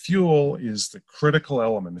 but the fuel is the critical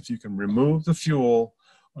element. If you can remove the fuel,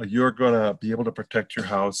 you're going to be able to protect your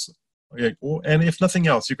house. And if nothing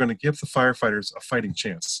else, you're going to give the firefighters a fighting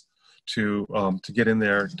chance to get in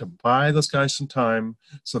there, to buy those guys some time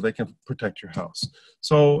so they can protect your house.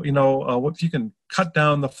 So, you know, what if you can cut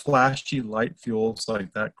down the flashy light fuels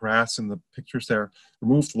like that grass in the pictures there,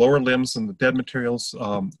 remove lower limbs and the dead materials,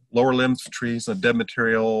 lower limbs of trees and the dead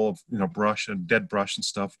material, you know, brush and dead brush and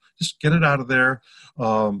stuff, just get it out of there.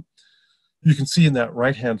 You can see in that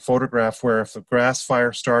right-hand photograph where if the grass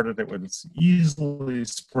fire started, it would easily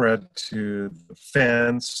spread to the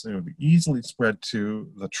fence, it would be easily spread to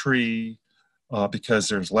the tree, because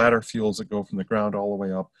there's ladder fuels that go from the ground all the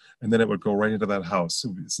way up, and then it would go right into that house.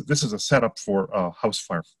 So this is a setup for a house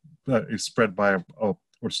fire that is spread by or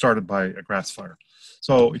started by a grass fire.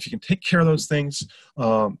 So if you can take care of those things,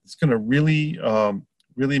 it's going to really,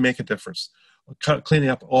 really make a difference. Cleaning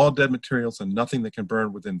up all dead materials and nothing that can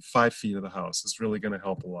burn within 5 feet of the house is really going to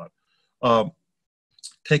help a lot.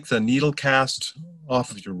 Take the needle cast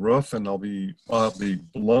off of your roof, and I'll be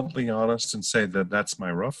bluntly honest and say that that's my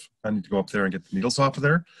roof. I need to go up there and get the needles off of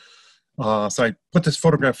there. So I put this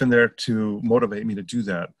photograph in there to motivate me to do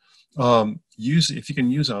that. If you can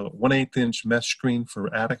use a 1/8 inch mesh screen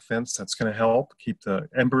for attic fence, that's going to help keep the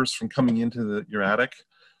embers from coming into your attic.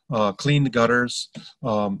 Clean the gutters.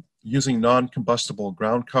 Using non-combustible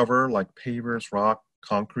ground cover like pavers, rock,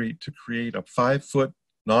 concrete to create a 5-foot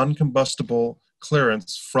non-combustible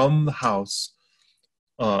clearance from the house,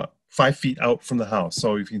 5 feet out from the house.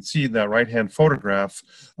 So if you can see in that right-hand photograph,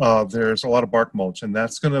 there's a lot of bark mulch, and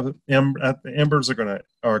that's going to the embers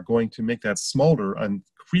are going to make that smolder and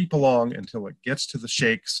creep along until it gets to the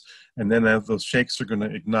shakes, and then as those shakes are going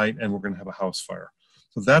to ignite, and we're going to have a house fire.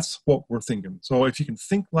 So that's what we're thinking. So if you can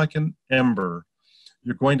think like an ember,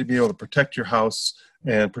 you're going to be able to protect your house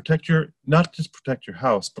and not just protect your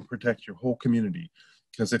house, but protect your whole community.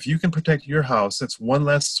 Because if you can protect your house, that's one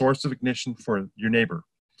less source of ignition for your neighbor.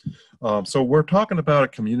 So we're talking about a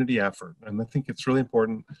community effort, and I think it's really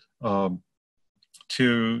important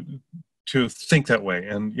to think that way,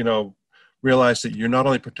 and, you know, realize that you're not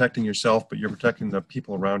only protecting yourself, but you're protecting the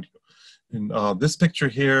people around you. And this picture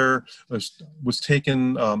here was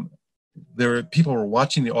taken. People were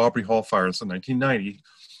watching the Awbrey Hall fires in 1990.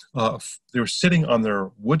 They were sitting on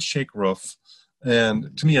their wood shake roof,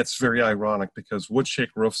 and to me it's very ironic because wood shake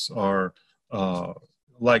roofs are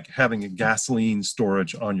like having a gasoline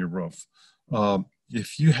storage on your roof.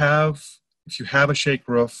 If you have a shake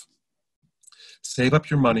roof, save up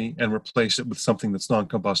your money and replace it with something that's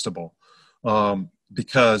non-combustible,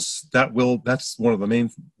 because that's one of the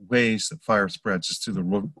main ways that fire spreads is through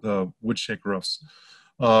the wood shake roofs.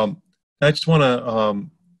 I just want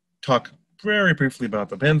to talk very briefly about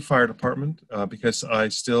the Bend Fire Department because I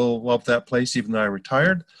still love that place even though I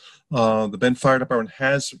retired. The Bend Fire Department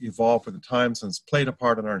has evolved with the times and it's played a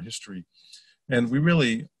part in our history. And we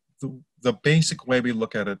really, the basic way we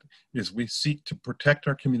look at it is we seek to protect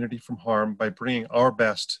our community from harm by bringing our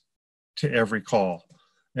best to every call.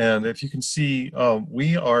 And if you can see,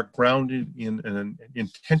 we are grounded in an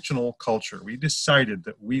intentional culture. We decided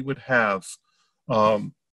that we would have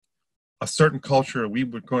a certain culture, we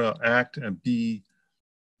were going to act and be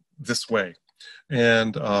this way.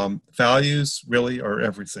 And values really are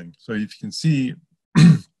everything. So if you can see,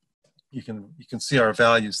 you can see our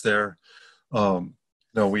values there.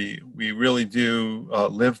 We really do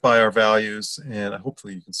live by our values, and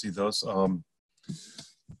hopefully you can see those.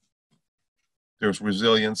 There's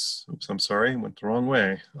resilience. Oops, I'm sorry, I went the wrong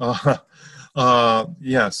way.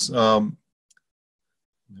 Yes, I'm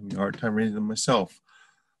having a hard time reading them myself.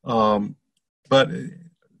 But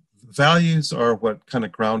values are what kind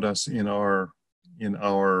of ground us in our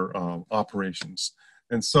operations.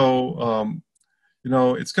 And so,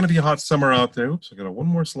 it's going to be a hot summer out there. Oops, I got one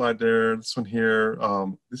more slide there. This one here.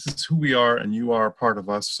 This is who we are, and you are part of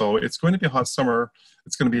us. So it's going to be a hot summer.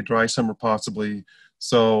 It's going to be a dry summer possibly.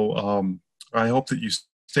 So I hope that you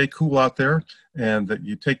stay cool out there, and that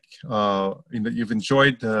you that you've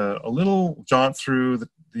enjoyed a little jaunt through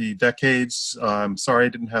the decades. I'm sorry I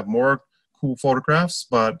didn't have more cool photographs,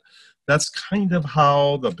 but that's kind of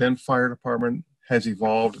how the Bend Fire Department has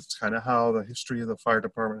evolved. It's kind of how the history of the fire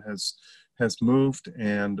department has moved,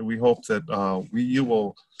 and we hope that you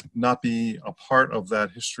will not be a part of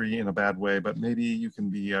that history in a bad way, but maybe you can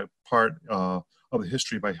be a part of the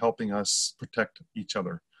history by helping us protect each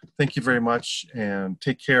other. Thank you very much, and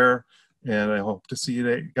take care, and I hope to see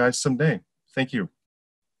you guys someday. Thank you.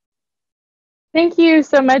 Thank you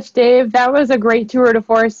so much, Dave. That was a great tour de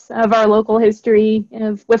force of our local history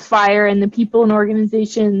with fire and the people and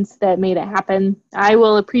organizations that made it happen. I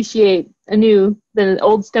will appreciate anew the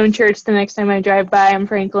old stone church the next time I drive by on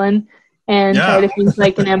Franklin and try to think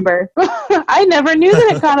like an ember. I never knew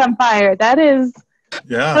that it caught on fire. That is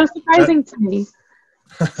so surprising to me.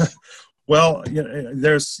 Well,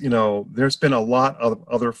 there's been a lot of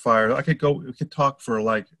other fires. We could talk for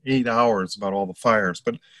like 8 hours about all the fires,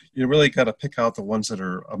 but you really got to pick out the ones that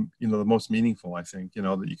are, the most meaningful, I think,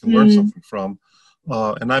 that you can learn something from.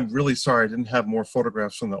 And I'm really sorry I didn't have more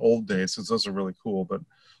photographs from the old days, because those are really cool. But,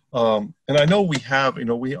 and I know we have,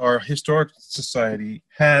 our historic society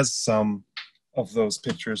has some of those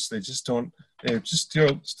pictures. They're just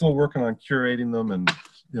still working on curating them and,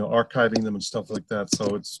 archiving them and stuff like that.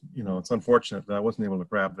 So it's unfortunate that I wasn't able to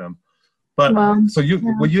grab them. But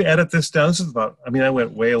will you edit this down? This is I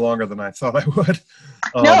went way longer than I thought I would.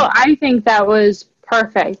 No, I think that was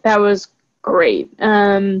perfect. That was great.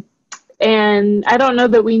 And I don't know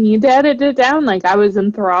that we need to edit it down. Like, I was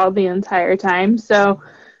enthralled the entire time. So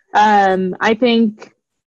I think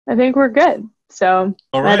we're good. So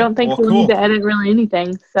right. I don't think we'll need to edit really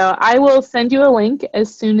anything. So I will send you a link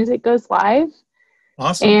as soon as it goes live.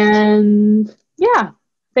 Awesome. And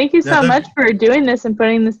thank you so much for doing this and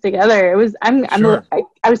putting this together. It was I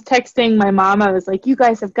was texting my mom. I was like, you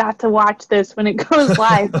guys have got to watch this when it goes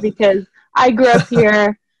live, because I grew up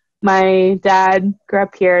here. My dad grew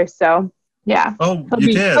up here, so yeah. Oh,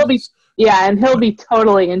 did? And he'll be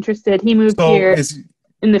totally interested. He moved here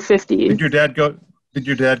in the 50s. Did your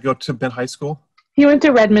dad go to Bend High School? He went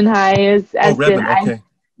to Redmond High. Redmond. Okay.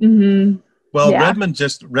 Mm-hmm. Well, Redmond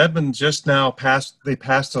just now passed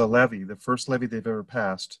a levy, the first levy they've ever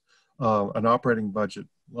passed, an operating budget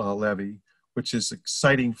levy, which is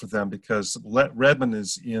exciting for them, because Redmond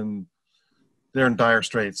they're in dire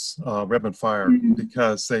straits, Redmond Fire,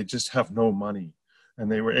 because they just have no money,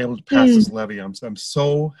 and they were able to pass this levy. I'm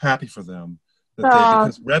so happy for them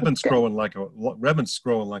because Redmond's growing like a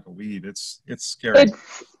weed. It's scary.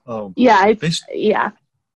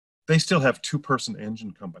 They still have 2-person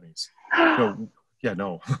engine companies. No. I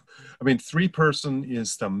mean, 3-person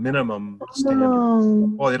is the minimum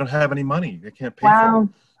standard. Well, they don't have any money. They can't pay for it.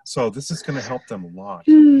 So this is going to help them a lot.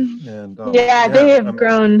 And they have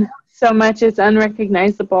grown so much, it's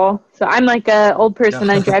unrecognizable. So I'm like an old person.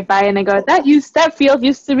 I drive by and I go, that field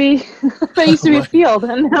used to be a field,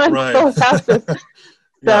 and now it's full of houses.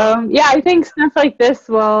 So I think stuff like this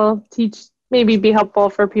will maybe be helpful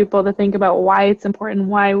for people to think about why it's important,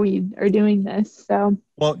 why we are doing this. So,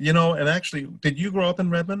 well, and actually, did you grow up in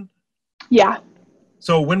Redmond? Yeah.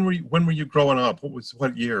 So when were you growing up?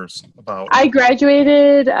 What years about? I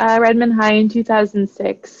graduated Redmond High in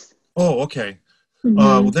 2006. Oh, okay.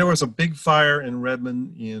 Well, there was a big fire in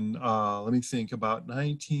Redmond in let me think, about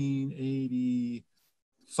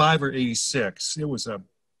 1985 or 86. There was a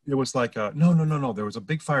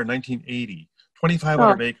big fire in 1980.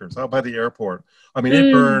 2,500 acres out by the airport. I mean,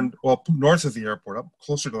 it burned, north of the airport, up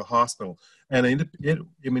closer to the hospital. And it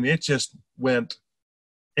just went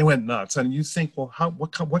nuts. And you think, well,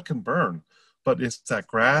 what can burn? But it's that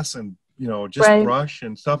grass and, brush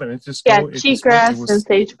and stuff. And it just cheatgrass and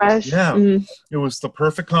sagebrush. Yeah, it was the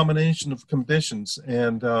perfect combination of conditions.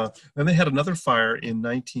 And then they had another fire in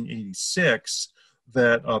 1986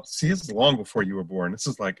 that, this is long before you were born. This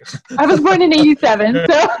is like... I was born in 87,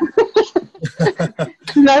 so...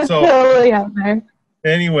 That's totally out there.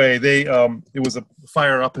 Anyway, they it was a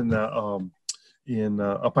fire up in the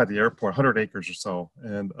up by the airport, 100 acres or so.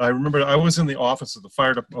 And I remember I was in the office of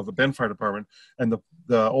the Bend Fire Department, and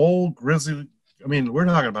the old grizzly. I mean, we're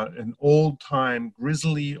talking about an old time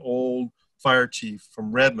grizzly old fire chief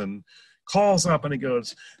from Redmond calls up and he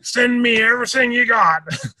goes, "Send me everything you got."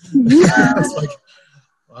 It's like,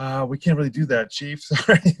 wow, we can't really do that, Chief.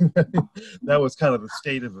 Sorry. That was kind of the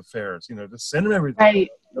state of affairs, just send them everything. Right.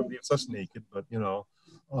 Nobody gets us naked, but so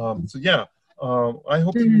yeah, I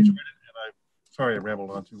hope you enjoyed it. And I'm sorry I rambled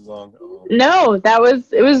on too long. No,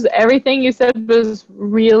 it was everything you said was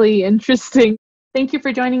really interesting. Thank you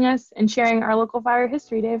for joining us and sharing our local fire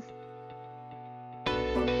history, Dave.